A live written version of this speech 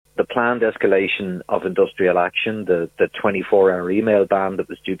planned escalation of industrial action, the 24-hour email ban that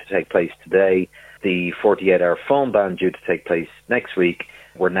was due to take place today, the 48-hour phone ban due to take place next week,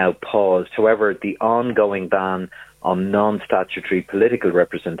 were now paused. However, the ongoing ban on non-statutory political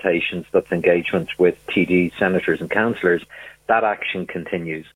representations, that's engagements with TDs, senators and councillors, that action continues.